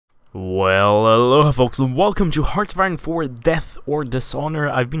Well, aloha folks, and welcome to Hearts of Iron 4 Death or Dishonor.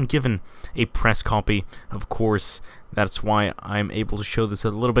 I've been given a press copy, of course, that's why I'm able to show this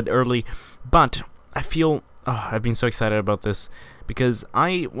a little bit early, but I feel, I've been so excited about this, because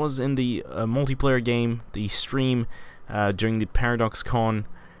I was in the multiplayer game, the stream, during the PDXCON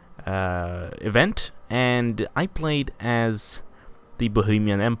event, and I played as the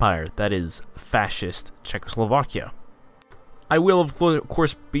Bohemian Empire, that is, Fascist Czechoslovakia. I will, of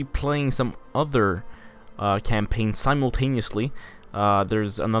course, be playing some other campaigns simultaneously.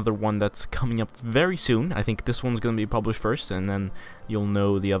 There's another one that's coming up very soon. I think this one's going to be published first, and then you'll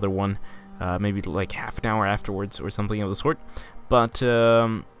know the other one maybe like half an hour afterwards or something of the sort. But,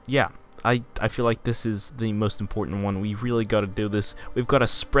 yeah, I feel like this is the most important one. We really got to do this. We've got to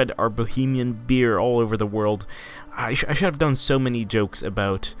spread our Bohemian beer all over the world. I should have done so many jokes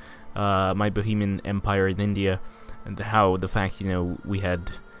about my Bohemian Empire in India, and how the fact, you know, we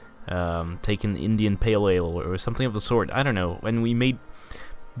had taken Indian Pale Ale or something of the sort. I don't know. And we made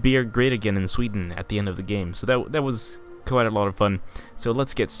beer great again in Sweden at the end of the game. So that was quite a lot of fun. So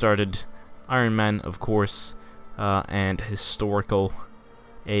let's get started. Iron Man, of course, and historical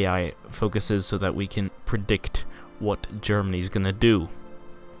AI focuses so that we can predict what Germany's gonna do.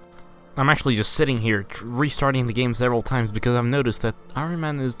 I'm actually just sitting here restarting the game several times because I've noticed that Iron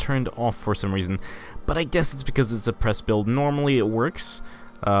Man is turned off for some reason, but I guess it's because it's a press build. Normally it works,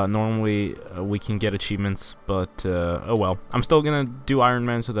 normally we can get achievements, but oh well. I'm still gonna do Iron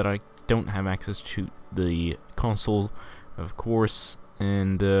Man so that I don't have access to the console, of course,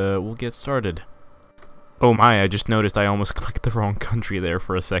 and we'll get started. Oh my, I just noticed I almost clicked the wrong country there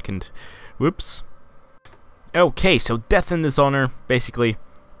for a second. Whoops. Okay, so Death and Dishonor, basically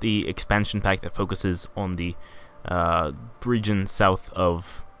the expansion pack that focuses on the region south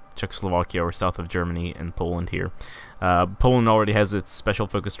of Czechoslovakia, or south of Germany and Poland here. Poland already has its special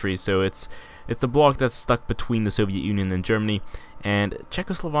focus tree, so it's the block that's stuck between the Soviet Union and Germany, and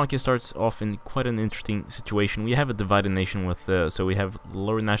Czechoslovakia starts off in quite an interesting situation. We have a divided nation with, so we have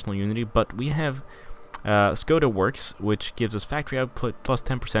lower national unity, but we have Skoda Works, which gives us factory output plus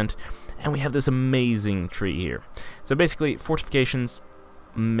 10%, and we have this amazing tree here. So basically, fortifications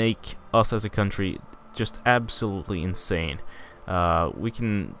make us as a country just absolutely insane. We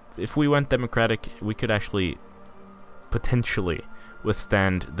can, if we went democratic, we could actually potentially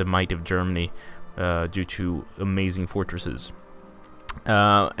withstand the might of Germany due to amazing fortresses.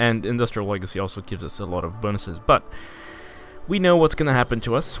 And industrial legacy also gives us a lot of bonuses, but we know what's going to happen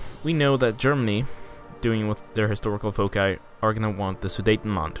to us. We know that Germany, doing with their historical foci, are going to want the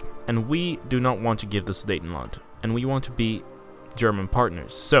Sudetenland, and we do not want to give the Sudetenland, and we want to be German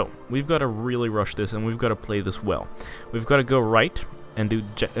partners. So we've got to really rush this, and we've got to play this well. We've got to go right and do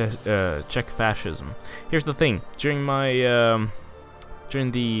Czech fascism. Here's the thing: during my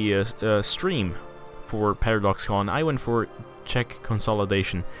during the stream for PDXCON, I went for Czech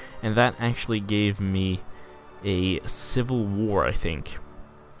consolidation, and that actually gave me a civil war, I think.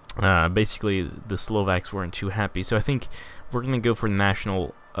 Basically, the Slovaks weren't too happy, so I think we're gonna go for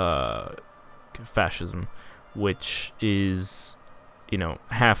national fascism, which is, you know,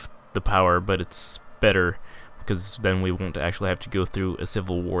 half the power, but it's better because then we won't actually have to go through a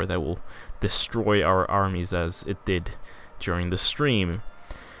civil war that will destroy our armies as it did during the stream.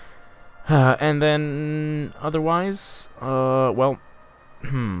 And then otherwise, well,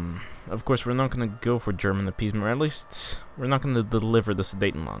 of course we're not going to go for German appeasement, or at least we're not going to deliver the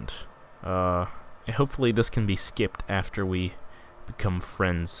Sudetenland. Hopefully this can be skipped after we become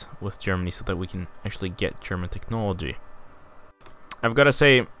friends with Germany so that we can actually get German technology. I've got to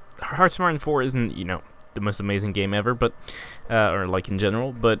say, Hearts of Iron 4 isn't, you know, the most amazing game ever, but or like in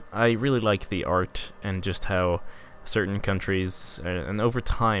general, but I really like the art and just how certain countries, and over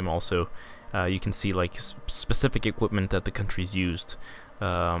time also, you can see like specific equipment that the countries used.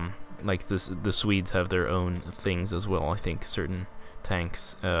 Like the Swedes have their own things as well, I think, certain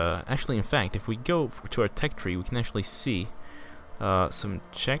tanks. Actually, in fact, if we go to our tech tree, we can actually see some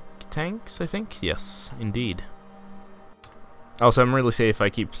Czech tanks, I think. Yes, indeed. Also, I'm really sorry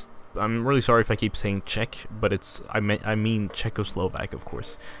if I keep saying Czech, but I mean Czechoslovak, of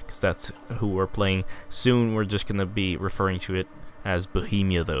course, because that's who we're playing. Soon we're just gonna be referring to it as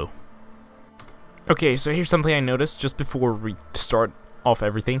Bohemia, though. Okay, so here's something I noticed just before we start off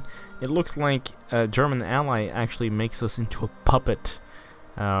everything. It looks like a German ally actually makes us into a puppet,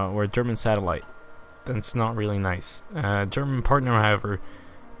 or a German satellite. That's not really nice. German partner, however,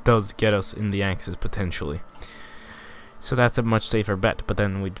 does get us in the Axis potentially. So that's a much safer bet, but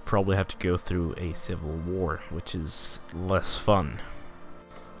then we'd probably have to go through a civil war, which is less fun.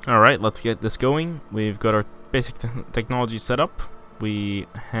 Alright, let's get this going. We've got our basic technology set up. we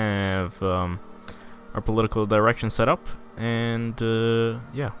have our political direction set up, and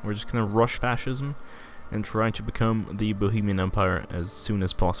yeah, we're just gonna rush fascism and try to become the Bohemian Empire as soon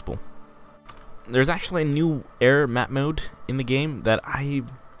as possible. There's actually a new air map mode in the game that I'm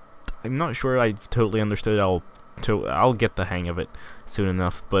not sure I've totally understood. I'll get the hang of it soon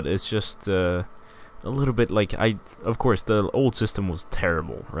enough, but it's just a little bit like of course the old system was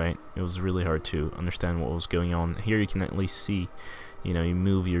terrible, right? It was really hard to understand what was going on. Here you can at least see, you know, you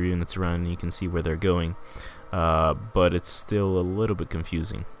move your units around and you can see where they're going, but it's still a little bit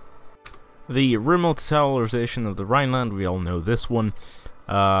confusing. The remilitarization of the Rhineland, we all know this one.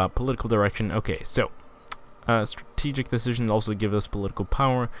 Political direction, okay, so strategic decisions also give us political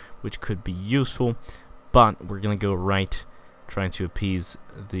power, which could be useful, but we're gonna go right, trying to appease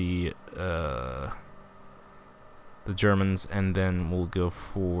the Germans, and then we'll go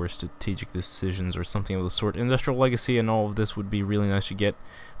for strategic decisions or something of the sort. Industrial legacy and all of this would be really nice to get,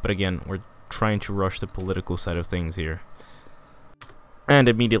 but again, we're trying to rush the political side of things here. And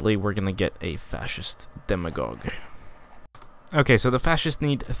immediately we're gonna get a fascist demagogue. Okay, so the fascists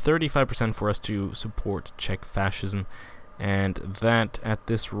need 35% for us to support Czech fascism, and that at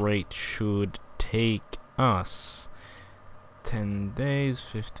this rate should take us 10 days,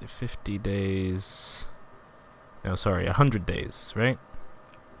 50 days, no, sorry, 100 days, right?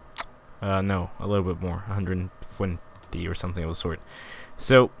 No, a little bit more, 120 or something of the sort.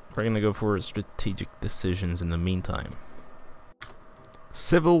 So, we're gonna go for strategic decisions in the meantime.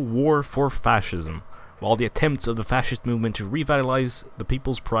 Civil war for fascism. While the attempts of the fascist movement to revitalize the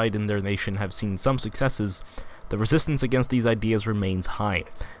people's pride in their nation have seen some successes, the resistance against these ideas remains high.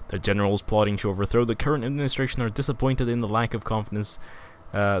 The generals plotting to overthrow the current administration are disappointed in the lack of confidence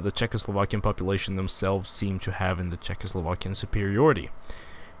the Czechoslovakian population themselves seem to have in the Czechoslovakian superiority.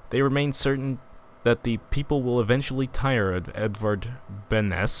 They remain certain that the people will eventually tire of Edvard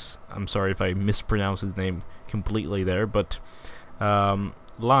Benes, I'm sorry if I mispronounce his name completely there, but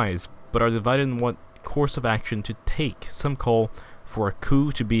lies, but are divided in what course of action to take. Some call for a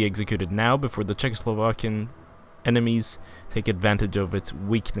coup to be executed now before the Czechoslovakian enemies take advantage of its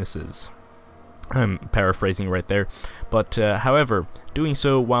weaknesses. I'm paraphrasing right there, but however, doing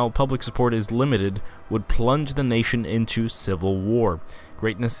so while public support is limited would plunge the nation into civil war.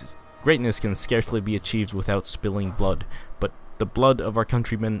 Greatness can scarcely be achieved without spilling blood, but the blood of our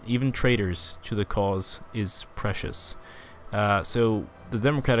countrymen, even traitors to the cause, is precious. So the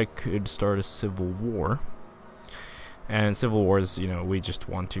Democratic could start a civil war, and civil wars, you know, we just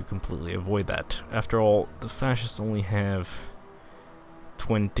want to completely avoid that. After all, the fascists only have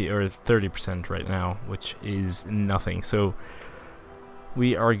 20 or 30% right now, which is nothing. So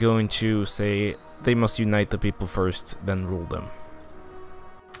we are going to say they must unite the people first, then rule them.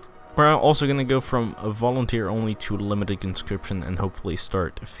 We're also going to go from a volunteer only to limited conscription and hopefully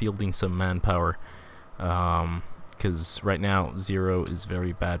start fielding some manpower, because right now 0 is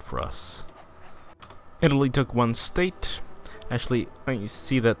very bad for us. Italy took 1 state. Actually, I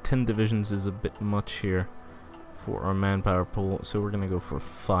see that 10 divisions is a bit much here for our manpower pool, so we're gonna go for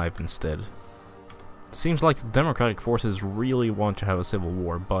 5 instead. Seems like the democratic forces really want to have a civil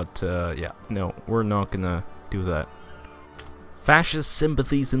war, but yeah, no, we're not gonna do that. Fascist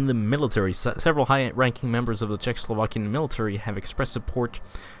sympathies in the military. Several high-ranking members of the Czechoslovakian military have expressed support,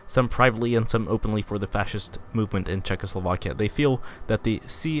 some privately and some openly, for the fascist movement in Czechoslovakia. They feel that the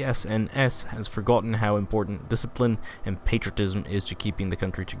CSNS has forgotten how important discipline and patriotism is to keeping the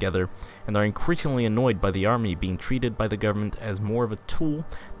country together, and are increasingly annoyed by the army being treated by the government as more of a tool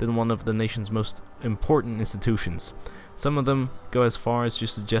than one of the nation's most important institutions. Some of them go as far as to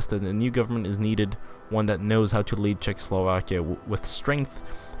suggest that a new government is needed, one that knows how to lead Czechoslovakia with strength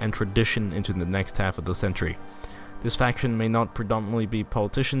and tradition into the next half of the century. This faction may not predominantly be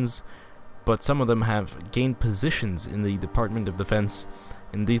politicians, but some of them have gained positions in the Department of Defense.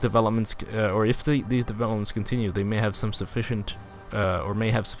 In these developments, these developments continue, they may have some sufficient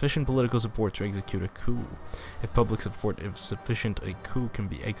political support to execute a coup. If public support is sufficient, a coup can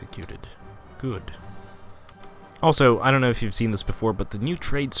be executed. Good. Also, I don't know if you've seen this before, but the new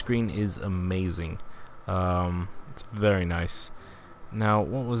trade screen is amazing. It's very nice. Now,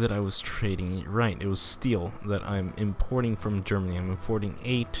 what was it I was trading? Right, it was steel that I'm importing from Germany. I'm importing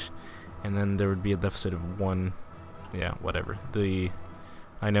 8, and then there would be a deficit of 1. Yeah, whatever.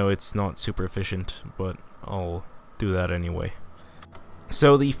 I know it's not super efficient, but I'll do that anyway.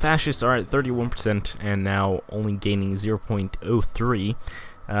 So the fascists are at 31% and now only gaining 0.03.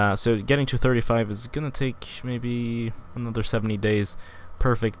 So getting to 35 is gonna take maybe another 70 days.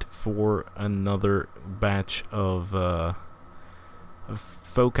 Perfect for another batch of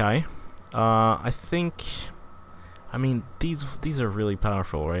foci. I think I mean, these are really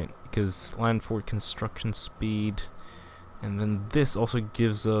powerful, right? Because land fort construction speed, and then this also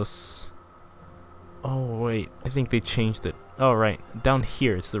gives us... Oh wait, I think they changed it. Oh right, down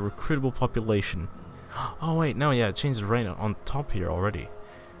here it's the recruitable population. Oh wait, no, yeah, it changes right on top here already.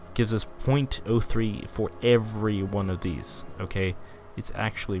 Gives us 0.03 for every one of these. Okay, it's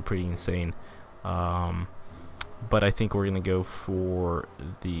actually pretty insane. But I think we're gonna go for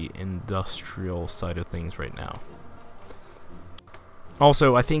the industrial side of things right now.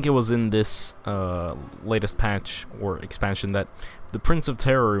 Also, I think it was in this latest patch or expansion that the Prince of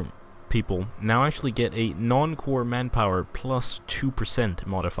Terror people now actually get a non-core manpower plus 2%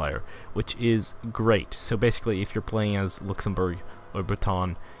 modifier, which is great. So basically, if you're playing as Luxembourg or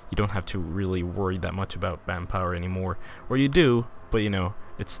Breton, you don't have to really worry that much about manpower anymore. Or you do, but you know,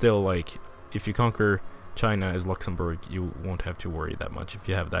 it's still like, if you conquer China as Luxembourg, you won't have to worry that much if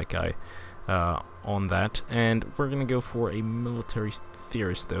you have that guy on that. And we're gonna go for a military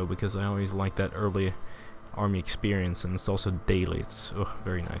theorist though, because I always like that early army experience, and it's also daily. It's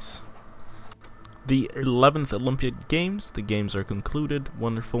very nice. The 11th Olympiad Games. The games are concluded.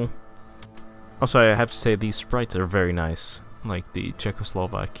 Wonderful. Also, I have to say these sprites are very nice, like the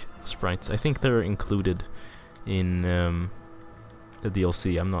Czechoslovak sprites. I think they're included in the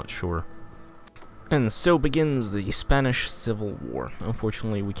DLC. I'm not sure. And so begins the Spanish Civil War.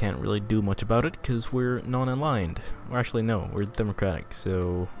 Unfortunately, we can't really do much about it because we're non-aligned. Or actually, no, we're democratic.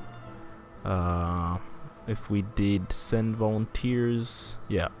 So, if we did send volunteers,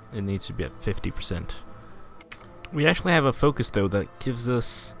 yeah, it needs to be at 50%. We actually have a focus though that gives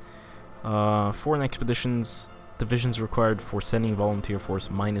us foreign expeditions divisions required for sending volunteer force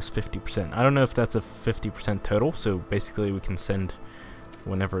minus 50%. I don't know if that's a 50% total, so basically we can send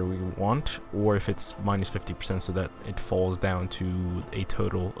whenever we want, or if it's minus 50% so that it falls down to a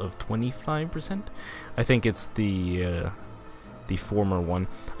total of 25%. I think it's the former one.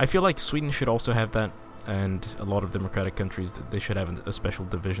 I feel like Sweden should also have that, and a lot of democratic countries, they should have a special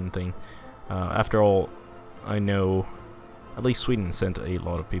division thing. After all, I know at least Sweden sent a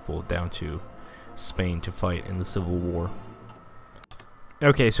lot of people down to Spain to fight in the Civil War.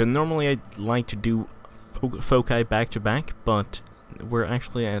 Okay, so normally I'd like to do foci back to back, but we're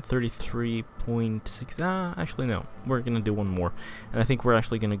actually at 33.6. Actually no, we're gonna do one more, and I think we're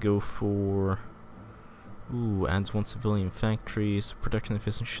actually gonna go for adds 1 civilian factories, production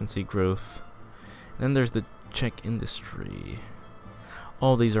efficiency growth. And then there's the Czech industry.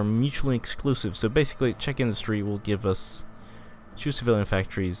 All these are mutually exclusive, so basically Czech industry will give us 2 civilian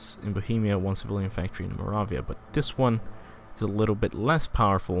factories in Bohemia, 1 civilian factory in Moravia, but this one is a little bit less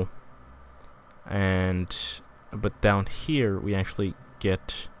powerful, but down here we actually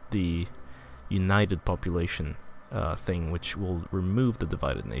get the united population thing, which will remove the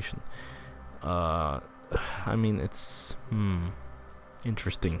divided nation. I mean, it's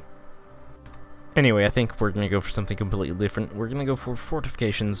interesting. Anyway, I think we're gonna go for something completely different. We're gonna go for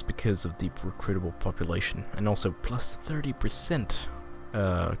fortifications because of the recruitable population, and also plus 30%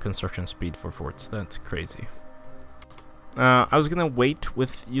 construction speed for forts. That's crazy. I was gonna wait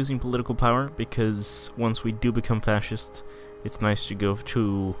with using political power because once we do become fascist, it's nice to go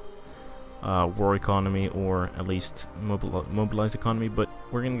to war economy, or at least mobilized economy, but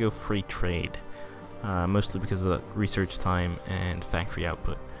we're gonna go free trade, mostly because of the research time and factory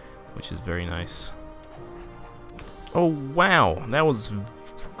output, which is very nice. Oh wow, that was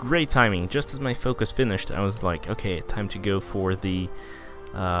great timing. Just as my focus finished, I was like, okay, time to go for the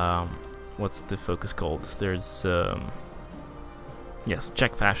what's the focus called? There's yes,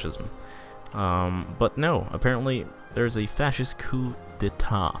 Czech fascism. But no, apparently there's a fascist coup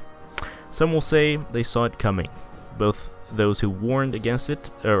d'etat. Some will say they saw it coming, both those who warned against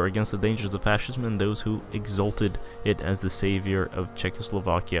it, or against the dangers of fascism, and those who exalted it as the savior of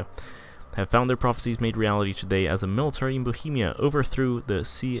Czechoslovakia, have found their prophecies made reality today as the military in Bohemia overthrew the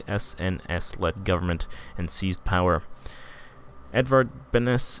CSNS-led government and seized power. Edvard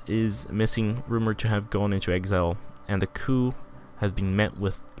Benes is missing, rumored to have gone into exile, and the coup has been met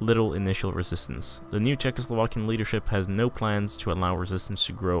with little initial resistance. The new Czechoslovakian leadership has no plans to allow resistance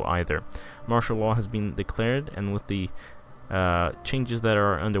to grow either. Martial law has been declared, and with the changes that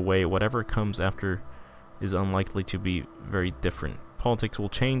are underway, whatever comes after is unlikely to be very different. Politics will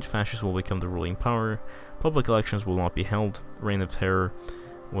change, fascists will become the ruling power, public elections will not be held, reign of terror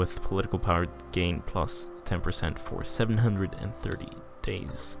with political power gain plus 10% for 730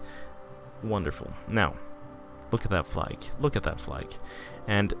 days. Wonderful. Now, look at that flag. Look at that flag.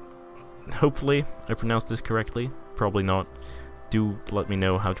 And hopefully I pronounced this correctly. Probably not. Do let me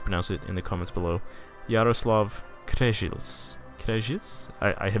know how to pronounce it in the comments below. Jaroslav Krejcils. Krejcils?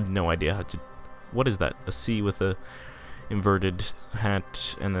 I have no idea how to what is that? A C with a inverted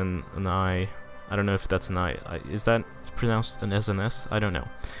hat and then an I. I don't know if that's an I. Is that pronounced as an S? I don't know.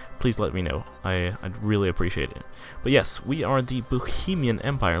 Please let me know. I'd really appreciate it. But yes, we are the Bohemian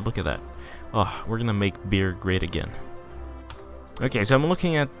Empire. Look at that. Oh, we're gonna make beer great again. Okay, so I'm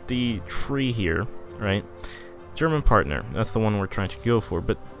looking at the tree here, right? German partner. That's the one we're trying to go for.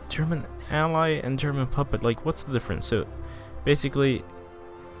 But German ally and German puppet, like, what's the difference? So, basically,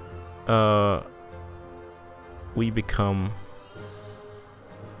 we become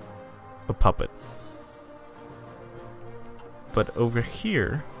a puppet. But over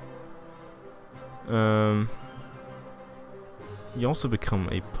here, you also become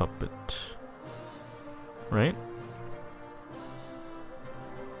a puppet, right?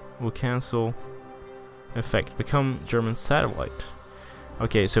 We'll cancel effect. Become German satellite.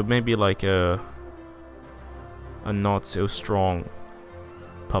 Okay, so maybe like a not so strong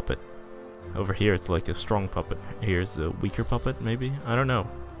puppet. Over here it's like a strong puppet. Here's a weaker puppet, maybe? I don't know.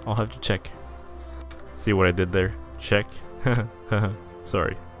 I'll have to check. See what I did there? Check.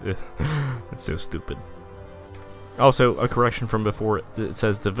 Sorry. It's so stupid. Also, a correction from before. It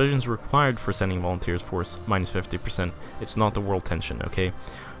says divisions required for sending volunteers force -50%. It's not the world tension, okay?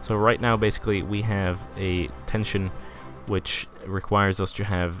 So right now, basically, we have a tension which requires us to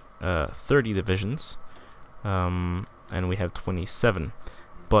have 30 divisions, and we have 27.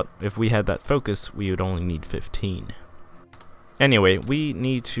 But if we had that focus, we would only need 15. Anyway, we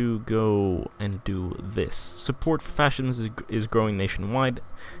need to go and do this. Support for fascism is growing nationwide,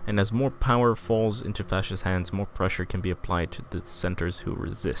 and as more power falls into fascist hands, more pressure can be applied to the centers who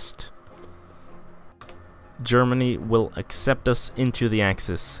resist. Germany will accept us into the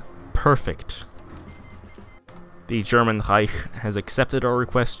Axis. Perfect. The German Reich has accepted our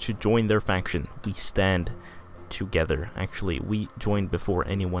request to join their faction. We stand together. Actually, we joined before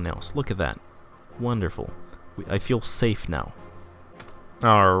anyone else. Look at that. Wonderful. I feel safe now.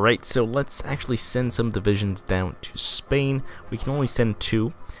 Alright, so let's actually send some divisions down to Spain. We can only send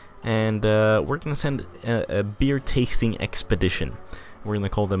 2, and we're going to send a beer tasting expedition. We're going to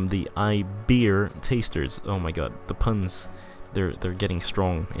call them the I-Beer Tasters. Oh my god, the puns, they're getting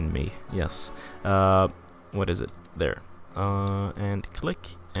strong in me. Yes. What is it? There. And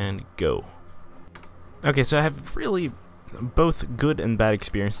click and go. Okay, so I have really both good and bad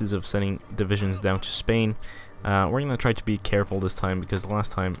experiences of sending divisions down to Spain. We're going to try to be careful this time because the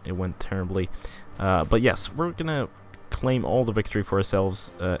last time it went terribly. But yes, we're going to claim all the victory for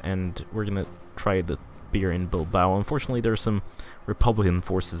ourselves, and we're going to try the beer in Bilbao. Unfortunately, there are some Republican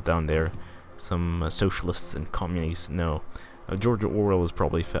forces down there, some socialists and communists. No, George Orwell was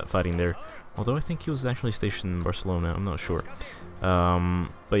probably fighting there, although I think he was actually stationed in Barcelona. I'm not sure.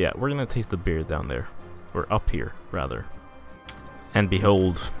 But yeah, we're going to taste the beer down there, or up here, rather. And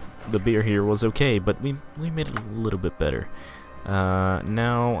behold, the beer here was okay, but we made it a little bit better.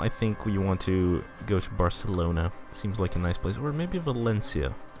 Now I think we want to go to Barcelona. Seems like a nice place, or maybe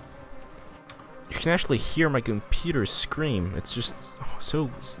Valencia. You can actually hear my computer scream. It's just so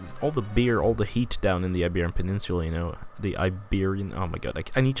all the beer, all the heat down in the Iberian Peninsula. You know, the Iberian. Oh my god,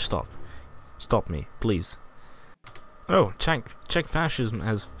 I need to stop. Stop me, please. Oh, Czech fascism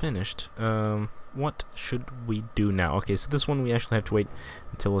has finished. What should we do now? Okay, so this one we actually have to wait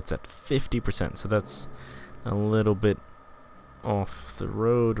until it's at 50%, so that's a little bit off the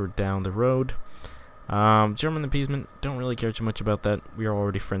road or down the road. German appeasement, don't really care too much about that. We are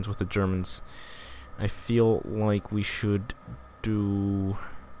already friends with the Germans. I feel like we should do...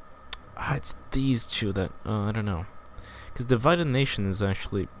 it's these two that... I don't know. Because divided nation is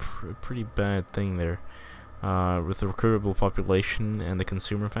actually a pretty bad thing there. With the recruitable population and the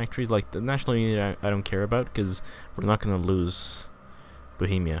consumer factories. Like, the national unit I don't care about, because we're not going to lose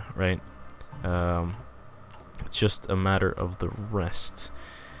Bohemia, right? It's just a matter of the rest.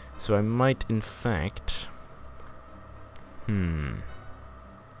 So I might, in fact... Yeah,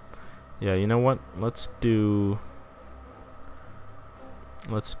 you know what? Let's do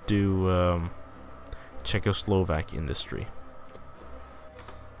Czechoslovak industry.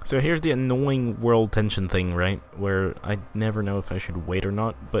 So here's the annoying world tension thing, right? Where I never know if I should wait or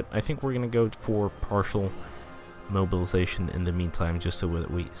not, but I think we're gonna go for partial mobilization in the meantime, just so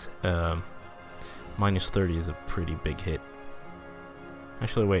that we -30 is a pretty big hit.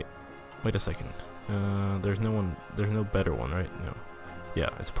 Actually, wait a second. There's no better one, right? No. Yeah,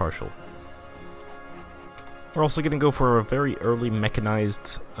 it's partial. We're also gonna go for a very early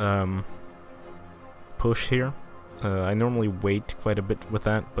mechanized push here. I normally wait quite a bit with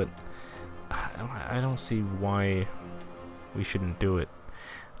that, but I don't see why we shouldn't do it.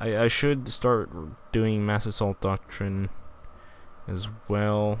 I should start doing mass assault doctrine as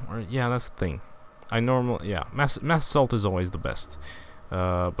well. Or yeah, that's the thing. yeah, mass assault is always the best.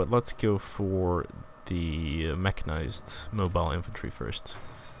 But let's go for the mechanized mobile infantry first.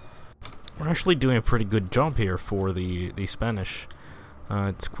 We're actually doing a pretty good job here for the Spanish.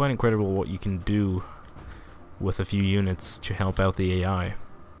 It's quite incredible what you can do with a few units to help out the AI.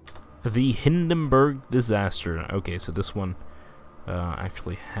 The Hindenburg disaster. Okay, so this one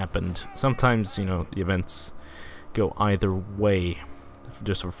actually happened. Sometimes, you know, the events go either way,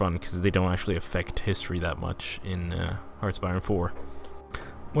 just for fun, because they don't actually affect history that much in Hearts of Iron 4.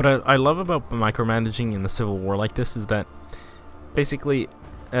 What I love about micromanaging in the Civil War like this is that basically,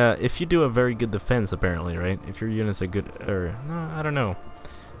 if you do a very good defense, apparently, right? If your units are good, or no, I don't know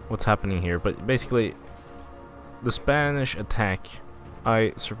what's happening here, but basically, the Spanish attack,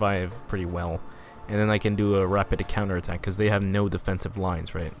 I survive pretty well, and then I can do a rapid counterattack because they have no defensive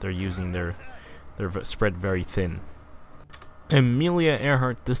lines, right? They're using they're spread very thin. Amelia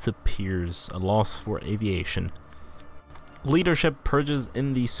Earhart disappears, a loss for aviation. Leadership purges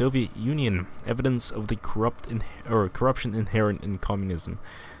in the Soviet Union, evidence of the corruption inherent in communism.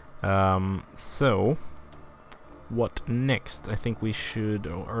 So, what next? I think we should...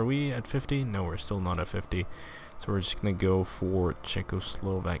 are we at 50? No, we're still not at 50. So we're just gonna go for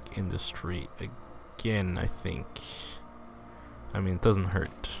Czechoslovak industry again, I think. I mean, it doesn't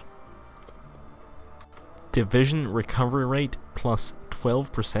hurt. Division recovery rate plus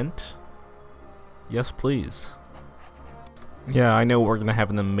 12%? Yes, please. Yeah, I know we're gonna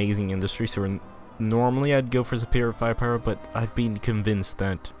have an amazing industry, so normally I'd go for superior firepower, but I've been convinced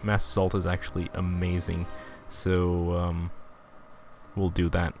that mass assault is actually amazing, so we'll do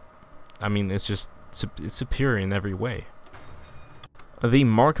that. I mean, it's just it's superior in every way. The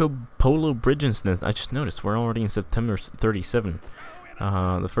Marco Polo Bridge incident. I just noticed we're already in September 37.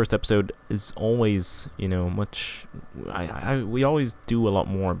 The first episode is always, you know, much. We always do a lot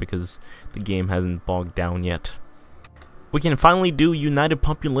more because the game hasn't bogged down yet. We can finally do united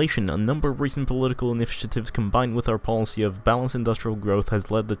population. A number of recent political initiatives combined with our policy of balanced industrial growth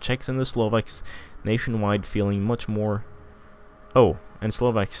has led the Czechs and the Slovaks nationwide feeling much more... and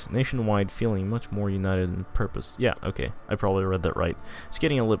Slovaks nationwide feeling much more united in purpose. Yeah, okay, I probably read that right. It's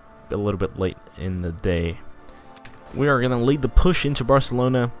getting a little bit late in the day. We are going to lead the push into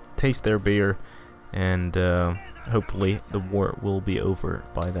Barcelona, taste their beer, and hopefully the war will be over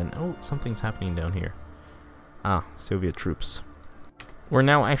by then. Oh, something's happening down here. Ah, Soviet troops. We're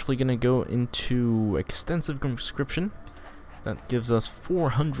now actually going to go into extensive conscription. That gives us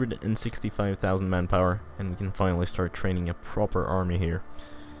 465,000 manpower, and we can finally start training a proper army here.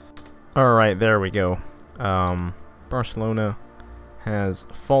 Alright, there we go. Barcelona has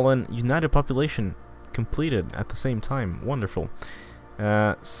fallen. United population completed at the same time. Wonderful.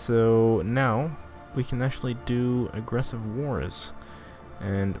 So now we can actually do aggressive wars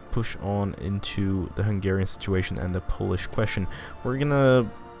and push on into the Hungarian situation and the Polish question. We're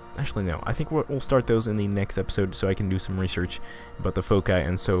gonna... Actually, no. I think we'll start those in the next episode so I can do some research about the foci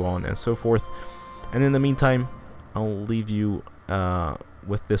and so on and so forth. And in the meantime, I'll leave you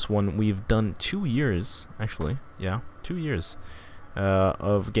with this one. We've done 2 years, actually. Yeah, 2 years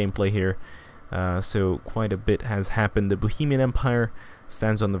of gameplay here. So quite a bit has happened. The Bohemian Empire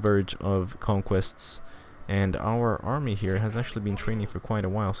stands on the verge of conquests, and our army here has actually been training for quite a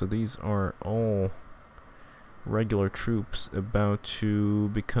while. So these are all regular troops about to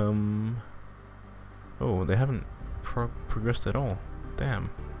become... Oh, they haven't progressed at all. Damn.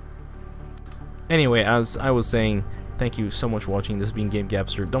 Anyway, as I was saying, thank you so much for watching. This has been Game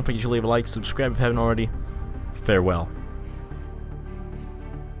Gapster. Don't forget to leave a like, subscribe if you haven't already. Farewell.